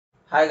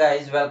Hi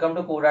guys, welcome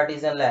to Code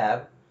Artisan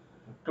Lab.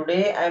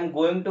 Today I am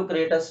going to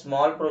create a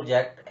small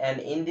project, and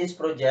in this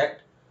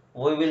project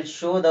we will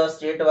show the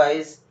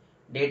state-wise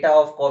data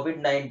of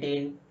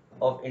Covid-19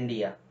 of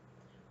India.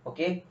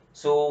 Okay,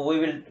 so we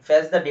will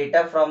fetch the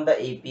data from the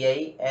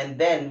API and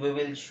then we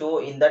will show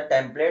in the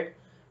template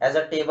as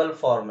a table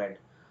format.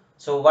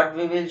 So what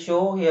we will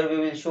show here, we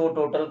will show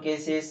total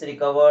cases,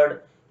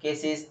 recovered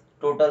cases,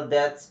 total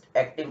deaths,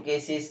 active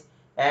cases,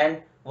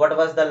 and what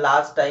was the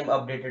last time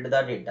updated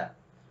the data.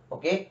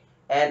 Okay,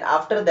 and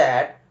after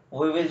that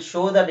we will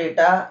show the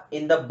data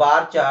in the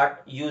bar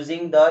chart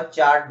using the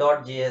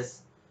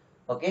Chart.js.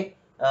 Okay,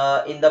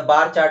 in the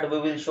bar chart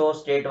we will show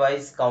state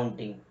wise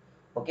counting.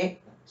 Okay,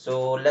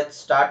 so let's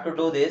start to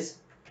do this.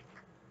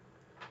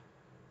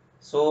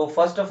 So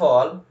first of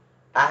all,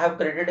 I have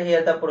created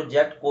here the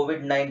project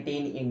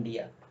COVID-19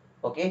 India.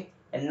 Okay,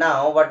 and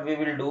now what we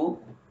will do,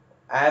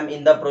 I am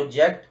in the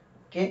project.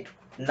 Okay,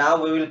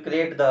 now we will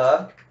create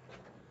the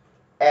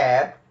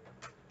app.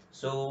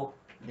 So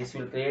this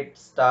will create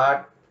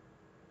start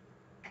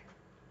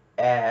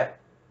app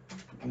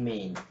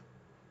main.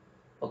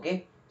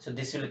 Okay, so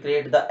this will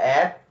create the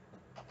app,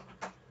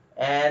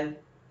 and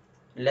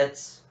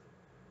let's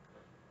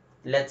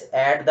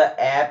add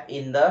the app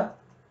in the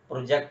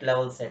project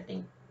level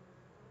setting.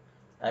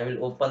 I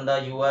will open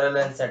the URL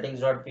and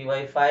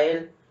settings.py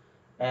file,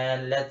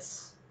 and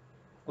let's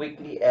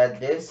quickly add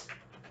this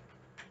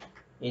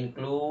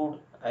include.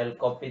 I'll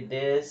copy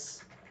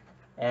this,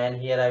 and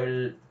here I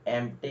will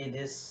empty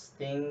this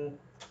thing.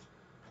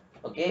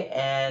 Okay,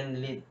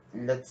 and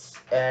let's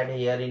add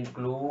here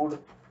include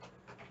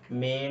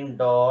main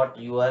dot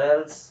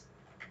urls,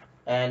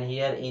 and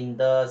here in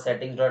the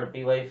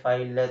settings.py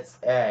file let's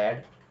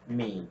add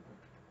main.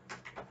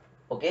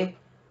 Okay,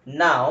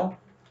 now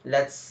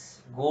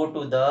let's go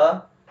to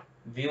the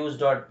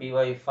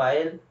views.py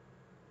file,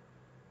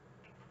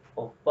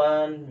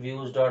 open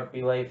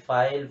views.py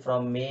file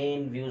from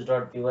main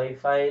views.py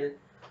file,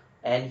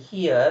 and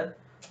here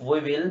we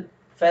will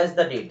fetch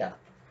the data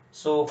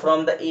so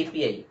from the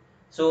API.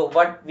 So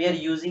what we are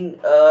using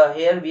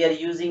here, we are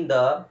using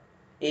the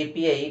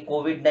API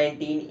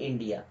COVID-19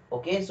 India.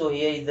 Okay, so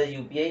here is the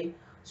UPI,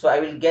 so I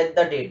will get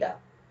the data.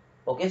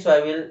 Okay,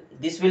 so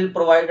this will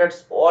provide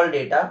us all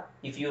data.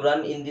 If you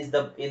run in this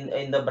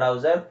in the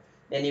browser,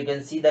 then you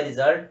can see the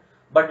result,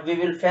 but we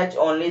will fetch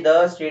only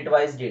the state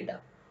wise data.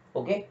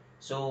 Okay,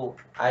 so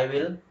I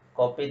will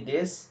copy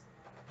this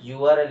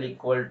URL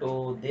equal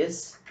to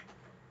this,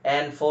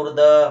 and for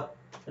the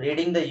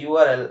reading the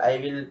URL I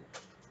will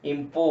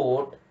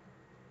import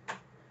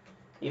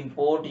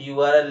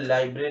URL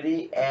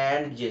library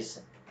and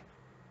JSON.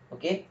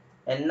 Okay,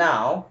 and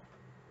now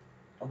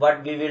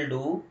what we will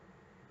do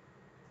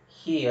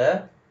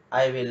here,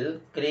 I will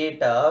create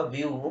a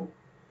view,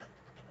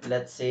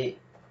 let's say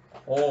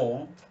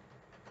home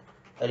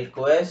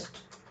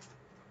request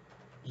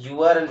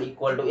URL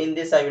equal to, in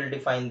this I will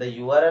define the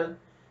URL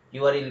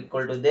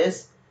equal to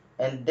this,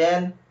 and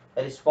then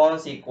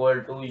response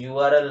equal to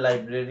URL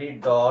library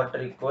dot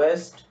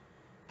request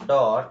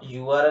dot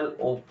URL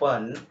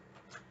open,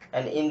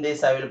 and in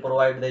this I will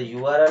provide the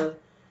URL,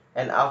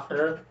 and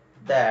after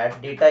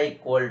that data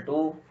equal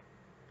to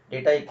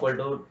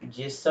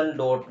JSON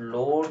dot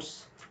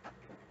loads,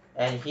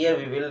 and here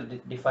we will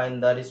define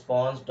the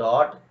response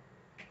dot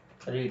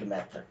read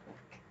method.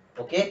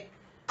 Okay,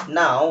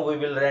 now we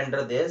will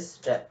render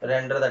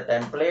render the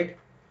template.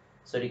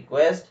 So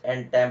request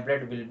and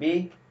template will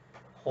be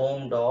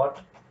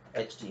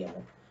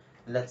home.html.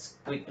 Let's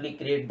quickly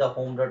create the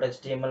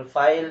home.html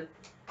file.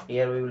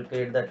 Here we will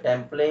create the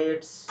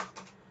templates,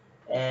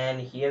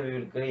 and here we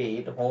will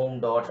create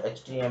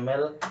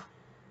home.html,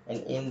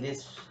 and in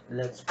this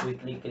let's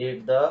quickly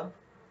create the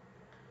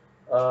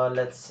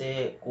let's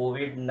say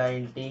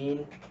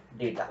COVID-19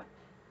 data.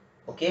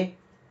 Okay,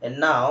 and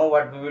now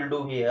what we will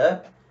do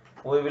here,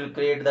 we will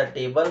create the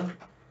table.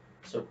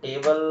 So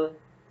table,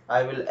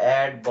 I will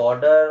add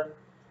border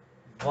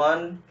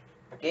 1.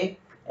 Okay,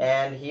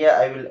 and here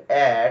I will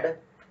add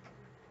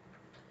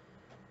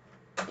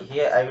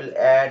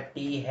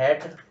t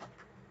head.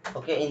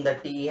 Okay, in the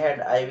t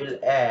head I will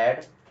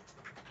add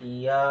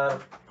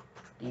trth.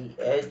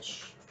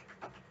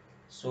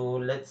 So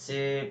let's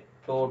say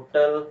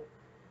total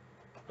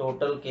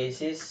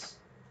cases,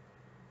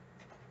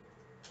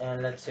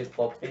 and let's say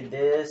copy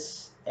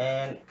this,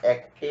 and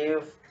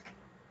active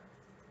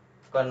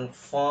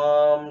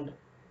confirmed,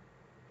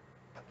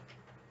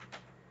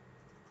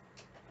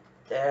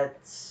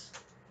 that's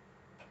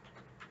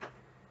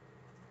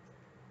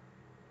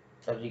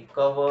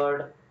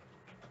recovered.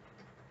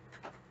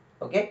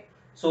 Okay,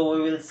 so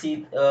we will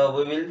see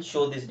we will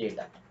show this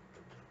data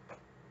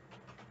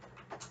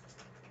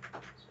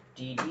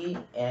td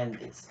and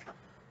this.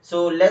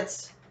 So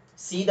let's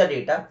see the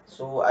data.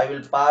 So I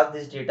will pass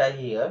this data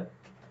here,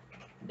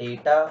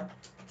 data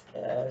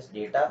as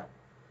data,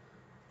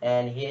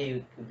 and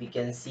here we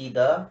can see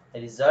the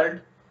result.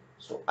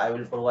 So I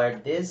will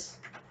provide this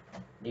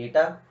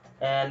data,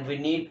 and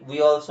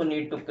we also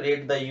need to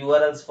create the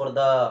URLs for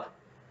the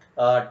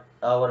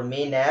our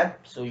main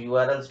app. So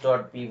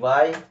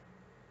urls.py,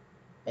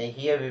 and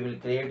here we will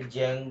create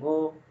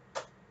Django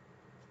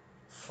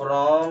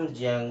from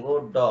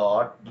Django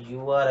dot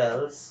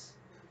urls,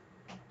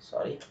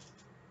 sorry,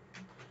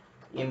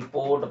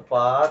 import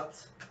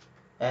path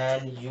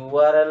and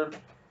url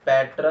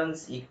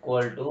patrons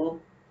equal to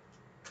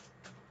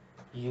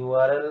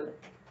url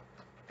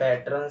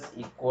patrons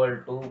equal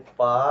to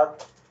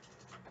path,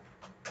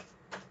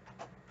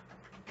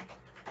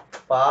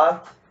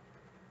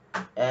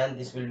 and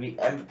this will be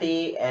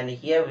empty, and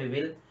here we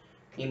will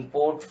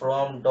import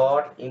from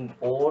dot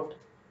import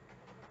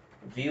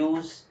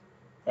views,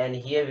 and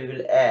here we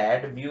will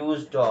add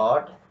views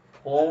dot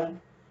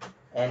home,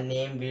 and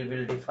name we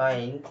will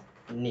define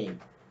name.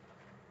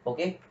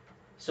 Okay,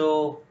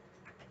 so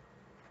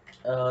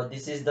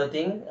this is the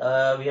thing,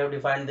 we have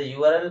defined the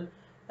url,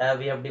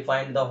 we have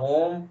defined the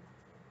home,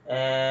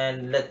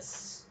 and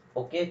let's,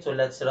 okay, so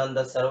let's run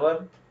the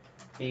server,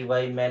 py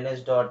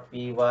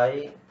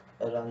manage.py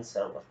run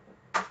server.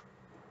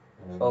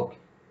 Okay,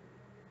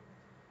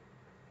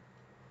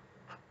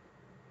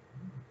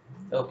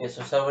 okay,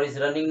 so server is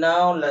running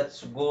now.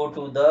 Let's go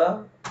to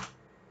the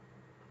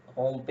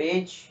home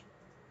page.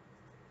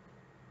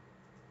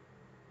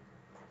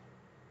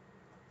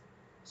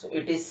 So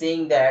it is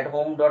saying that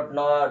home dot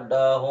not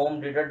the home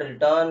didn't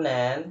return,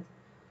 and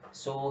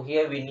so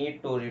here we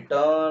need to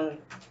return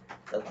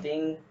the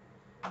thing,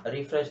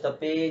 refresh the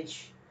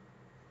page.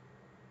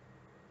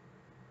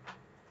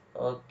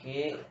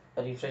 Okay,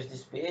 refresh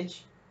this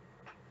page.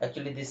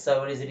 Actually this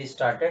server is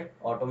restarted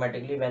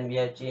automatically when we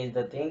have changed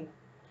the thing.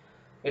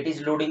 It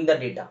is loading the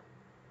data.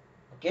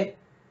 Okay,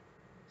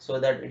 so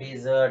that it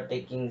is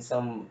taking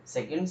some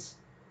seconds.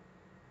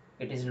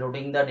 It is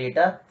loading the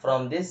data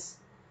from this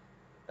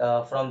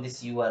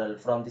URL,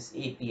 from this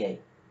API.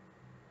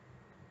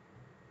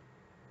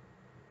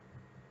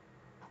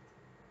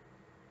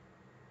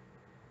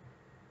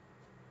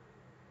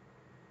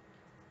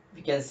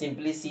 We can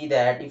simply see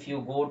that if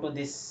you go to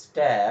this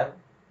tab,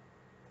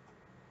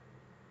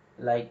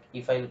 like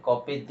if I'll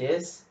copy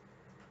this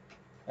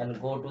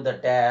and go to the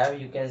tab,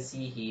 you can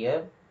see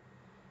here.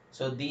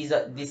 So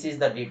this is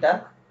the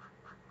data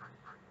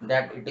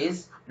that it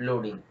is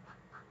loading.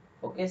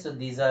 Okay, so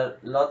these are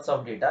lots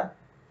of data.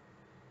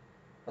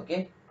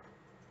 Okay,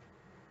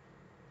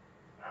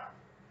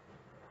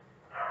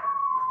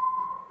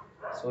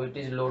 so it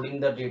is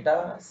loading the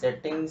data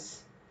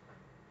settings.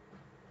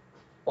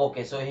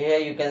 Okay, so here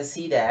you can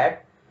see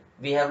that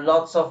we have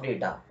lots of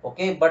data.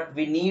 Okay, but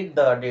we need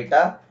the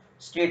data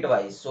state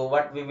wise. So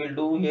what we will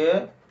do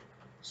here,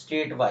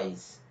 state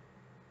wise.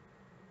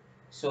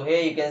 So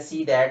here you can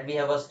see that we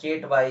have a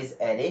state wise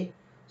array.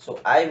 So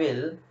I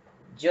will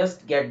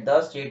just get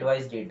the state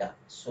wise data.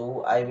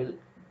 So I will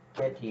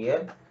get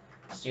here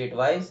state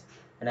wise,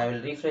 and I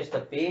will refresh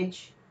the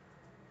page.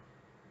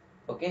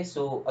 Okay,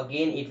 so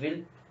again it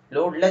will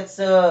load. Let's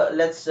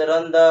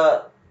run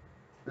the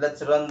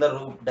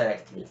root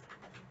directly.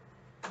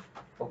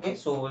 Okay,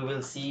 so we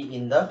will see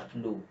in the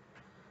loop.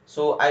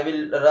 So I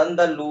will run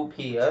the loop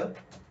here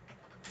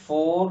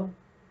for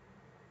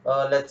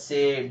let's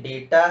say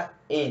data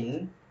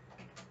in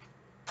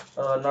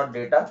not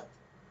data,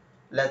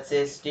 let's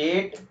say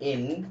state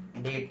in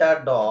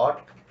data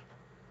dot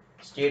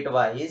state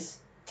wise.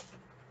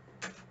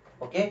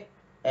 Okay,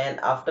 and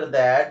after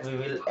that we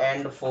will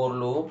end for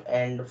loop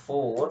and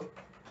for,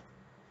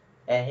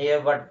 and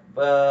here what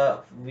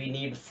we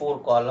need 4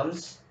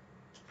 columns.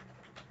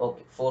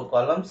 Okay, 4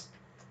 columns,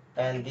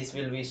 and this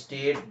will be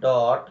state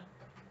dot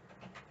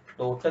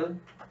total.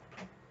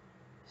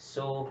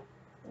 So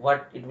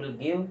what it will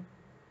give,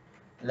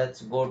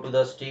 let's go to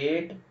the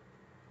state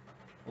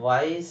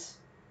wise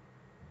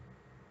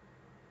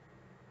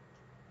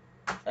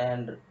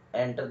and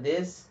enter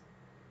this.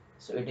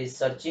 So it is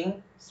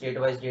searching state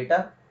wise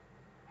data.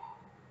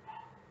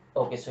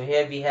 Okay, so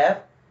here we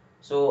have,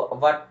 so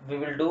what we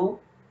will do,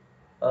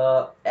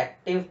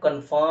 active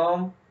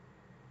confirm.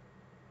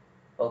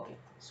 Okay,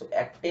 so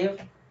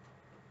active,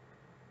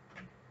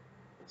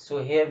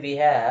 so here we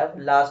have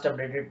last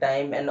updated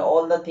time and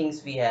all the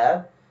things we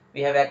have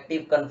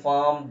active,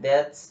 confirm,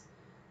 that's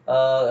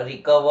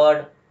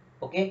recovered.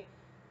 Okay,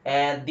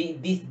 and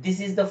this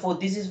is the for,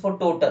 this is for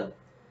total.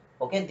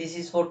 Okay, this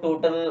is for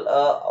total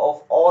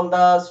of all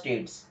the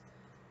states.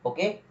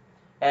 Okay,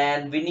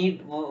 and we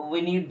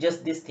need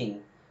just this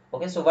thing.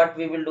 Okay, so what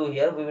we will do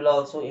here, we will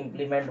also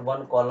implement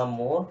one column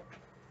more,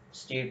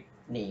 state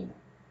name.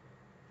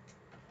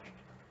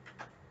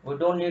 We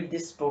don't need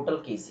this total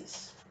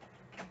cases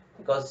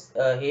because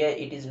here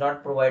it is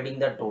not providing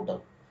the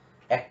total.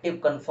 Active,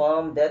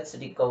 confirm, that's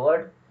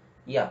recovered.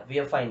 Yeah, we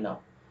are fine now.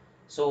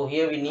 So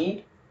here we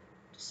need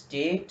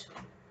state.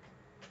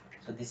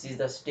 So this is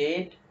the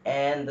state,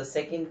 and the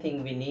second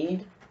thing we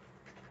need,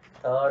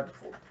 third,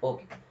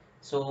 fourth. Okay,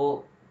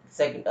 so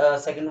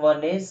second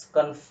one is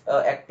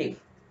active.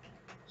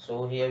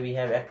 So here we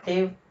have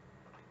active,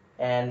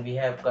 and we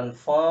have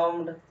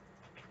confirmed,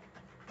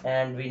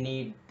 and we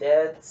need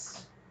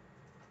deaths,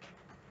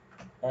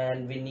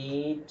 and we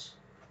need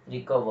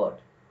recovered.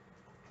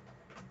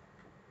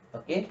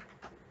 Okay,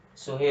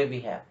 so here we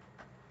have.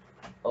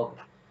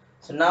 Okay,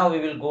 So now we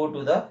will go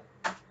to the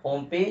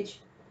home page,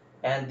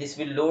 and this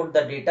will load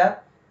the data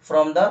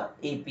from the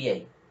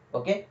API.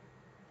 Okay,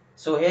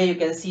 so here you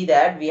can see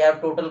that we have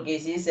total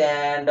cases,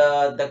 and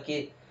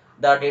the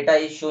data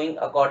is showing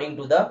according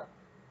to the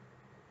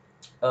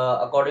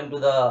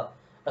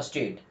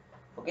state.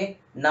 Okay,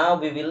 now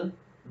we will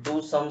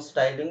do some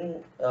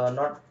styling,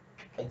 not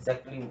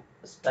exactly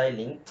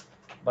styling,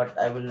 but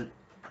I will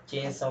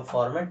change some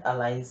format,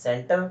 align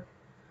center,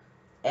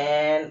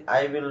 and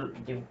I will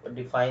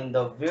define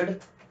the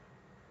width,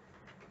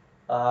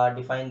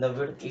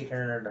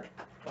 800.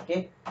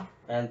 Okay,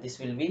 and this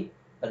will be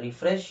a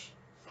refresh.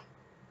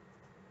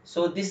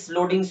 So this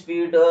loading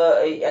speed,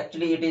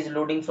 actually it is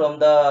loading from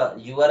the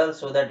URL,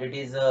 so that it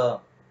is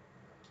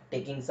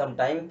taking some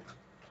time,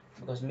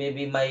 because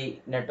maybe my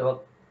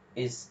network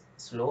is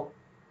slow.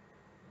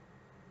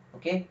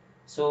 Okay,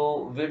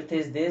 so width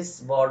is this,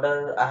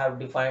 border I have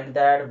defined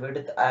that,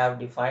 width I have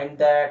defined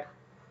that,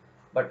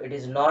 but it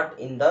is not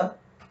in the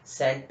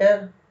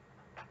center.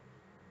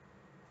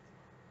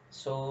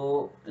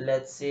 So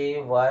let's see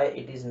why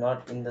it is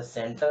not in the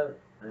center.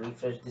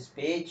 Refresh this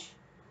page.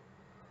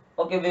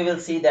 Okay, we will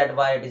see that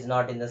why it is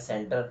not in the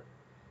center.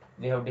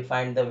 We have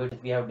defined the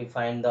width, we have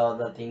defined the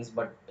other things,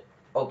 but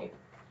okay,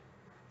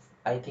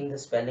 I think the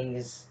spelling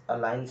is,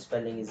 align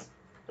spelling is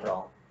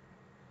wrong.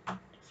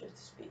 Refresh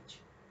this page.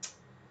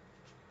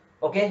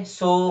 Okay,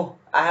 so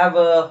I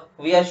have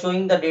we are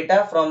showing the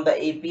data from the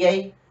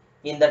API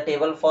in the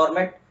table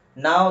format.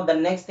 Now the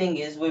next thing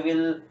is we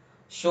will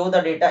show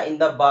the data in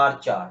the bar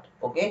chart.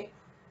 Okay,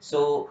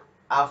 so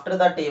after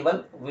the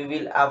table,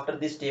 after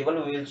this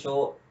table we will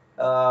show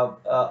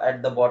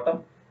at the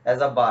bottom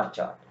as a bar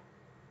chart.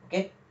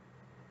 Okay.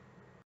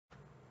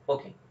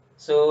 Okay,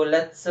 so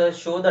let's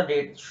show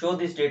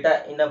this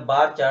data in a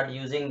bar chart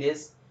using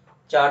this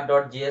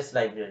Chart.js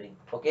library.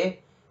 Okay,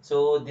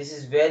 so this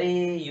is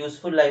very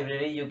useful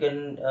library. You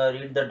can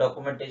read the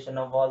documentation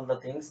of all the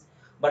things,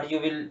 but we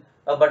will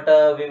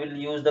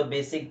use the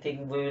basic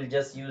thing. We will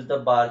just use the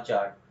bar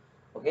chart.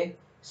 Okay,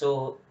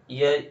 so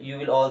here you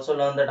will also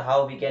learn that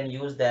how we can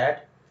use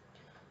that.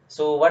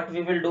 So what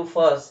we will do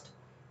first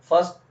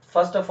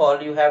of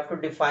all, you have to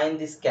define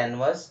this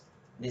canvas.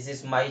 This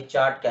is my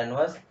chart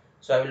canvas,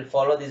 so I will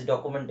follow this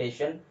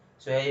documentation.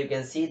 So here you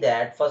can see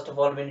that first of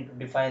all we need to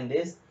define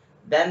this,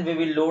 then we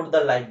will load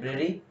the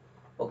library.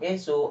 Okay,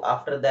 so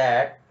after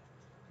that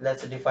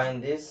let's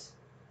define this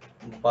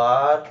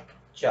bar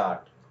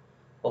chart.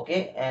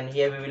 Okay, and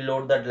here we will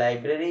load that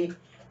library,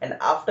 and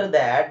after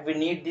that we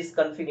need this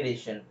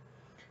configuration.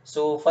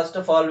 So first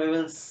of all we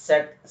will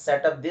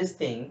set up this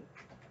thing.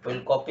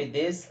 We'll copy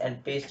this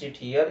and paste it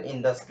here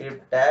in the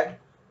script tag,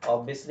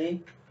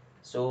 obviously.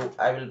 So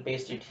I will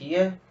paste it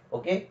here.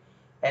 Okay,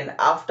 and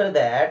after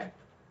that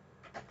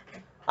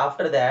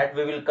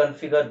we will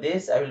configure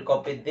this. I will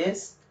copy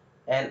this,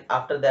 and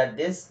after that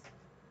this,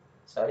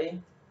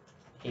 sorry,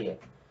 here.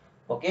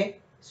 Okay,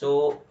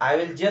 so I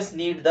will just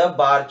need the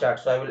bar chart,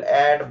 so I will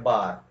add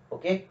bar.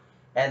 Okay,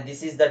 and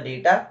this is the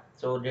data,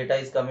 so data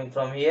is coming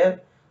from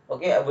here.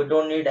 Okay, we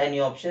don't need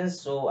any options,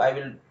 so I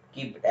will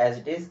keep it as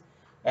it is,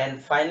 and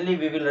finally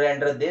we will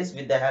render this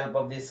with the help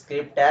of this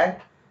script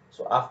tag.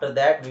 So after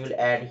that we will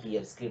add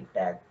here script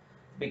tag.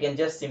 We can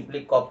just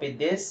simply copy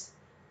this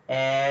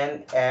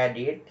and add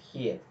it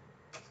here.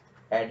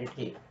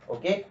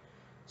 Okay,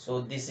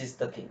 so this is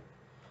the thing.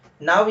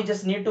 Now we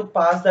just need to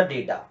pass the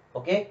data.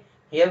 Okay,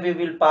 here we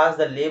will pass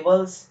the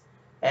labels,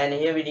 and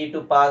here we need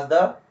to pass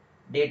the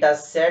data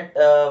set.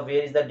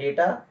 Where is the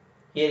data?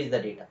 Here is the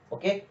data.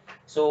 Okay,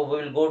 so we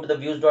will go to the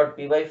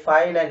views.py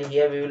file, and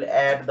here we will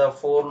add the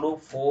for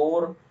loop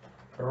for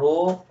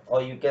row,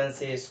 or you can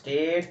say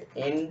state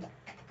in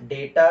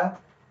data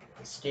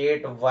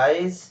state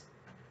wise.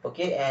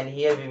 Okay, and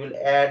here we will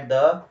add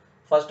the,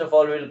 first of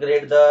all we will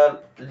create the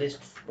list,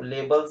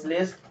 labels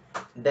list,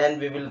 then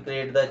we will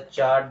create the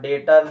chart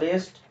data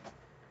list.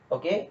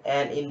 Okay,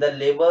 and in the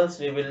labels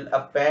what we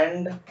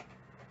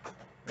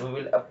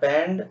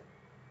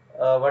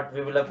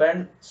will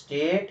append,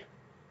 state,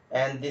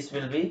 and this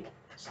will be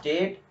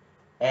state,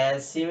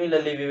 and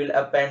similarly we will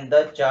append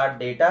the chart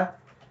data.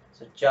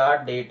 So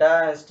chart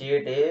data and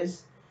state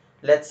is,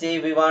 let's say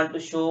we want to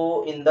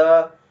show in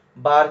the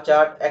bar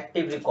chart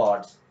active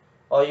records,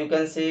 or you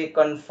can say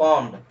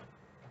confirmed.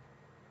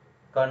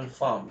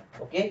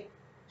 Okay,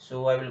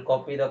 so I will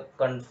copy the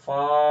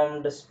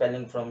confirmed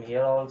spelling from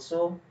here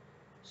also,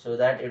 so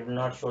that it will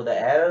not show the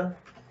error.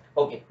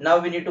 Okay, now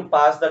we need to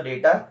pass the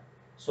data,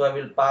 so I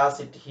will pass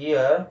it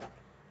here.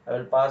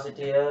 Labels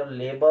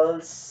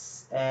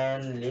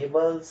and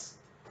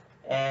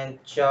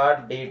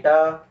chart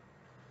data,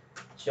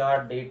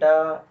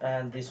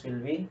 and this will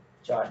be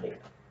chart data.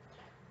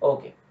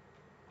 Okay,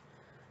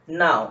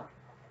 now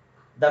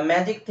the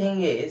magic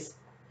thing is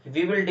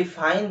we will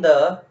define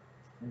the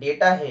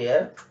data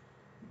here,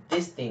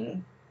 this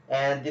thing,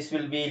 and this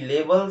will be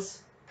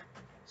labels.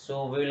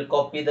 So we will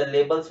copy the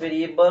labels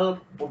variable,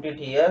 put it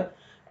here,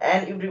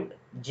 and if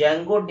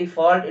Django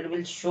default, it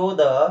will show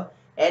the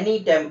any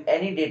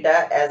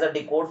data as a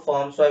decode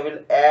form. So I will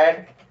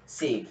add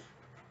save.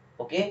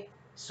 Okay,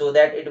 so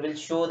that it will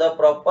show the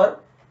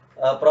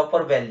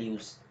proper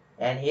values.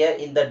 And here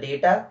in the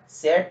data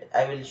set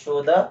I will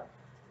show the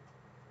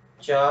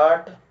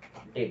chart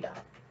data.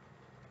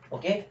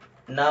 Okay,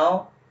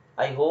 now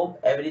I hope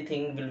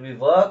everything will be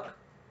work.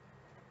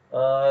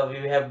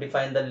 We have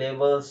defined the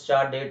labels,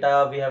 chart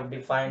data, we have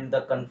defined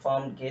the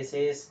confirmed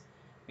cases,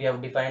 we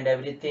have defined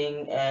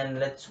everything, and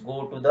let's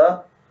go to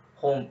the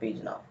home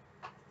page now.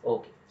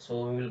 Okay,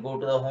 so we will go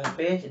to the home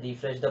page,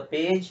 refresh the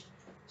page,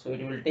 so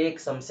it will take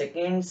some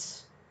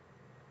seconds.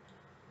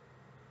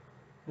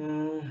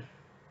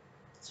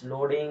 It's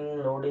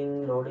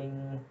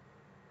loading.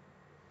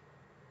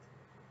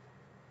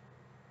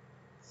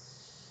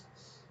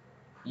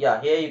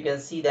 Yeah, here you can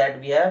see that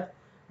we have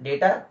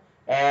data,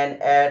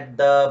 and at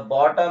the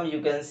bottom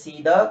you can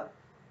see the,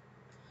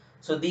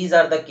 so these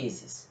are the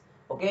cases.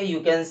 Okay,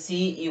 you can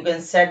see, you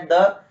can set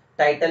the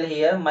title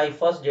here, my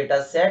first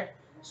data set.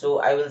 So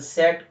I will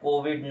set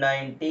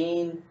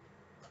COVID-19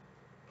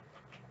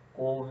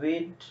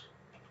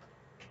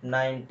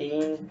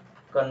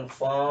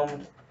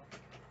 confirmed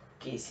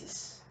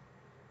cases.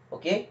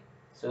 Okay,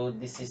 so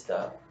this is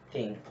the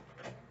thing.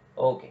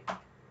 Okay,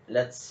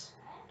 let's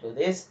do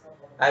this.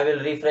 I will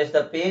refresh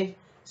the page.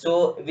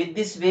 So with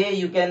this way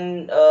you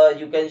can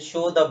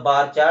show the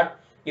bar chart.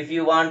 If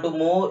you want to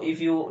more, if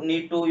you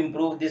need to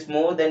improve this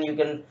more, then you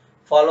can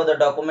follow the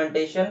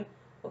documentation.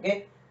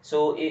 Okay,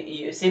 so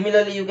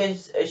similarly you can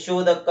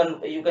show the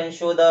you can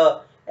show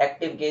the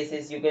active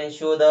cases, you can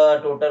show the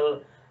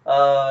total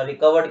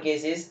recovered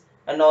cases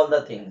and all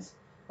the things.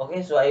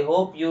 Okay, so I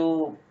hope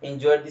you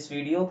enjoyed this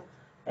video,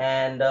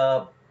 and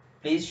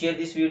please share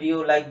this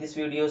video, like this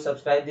video,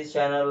 subscribe this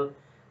channel.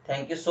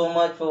 Thank you so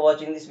much for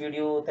watching this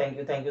video. Thank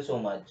you so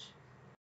much.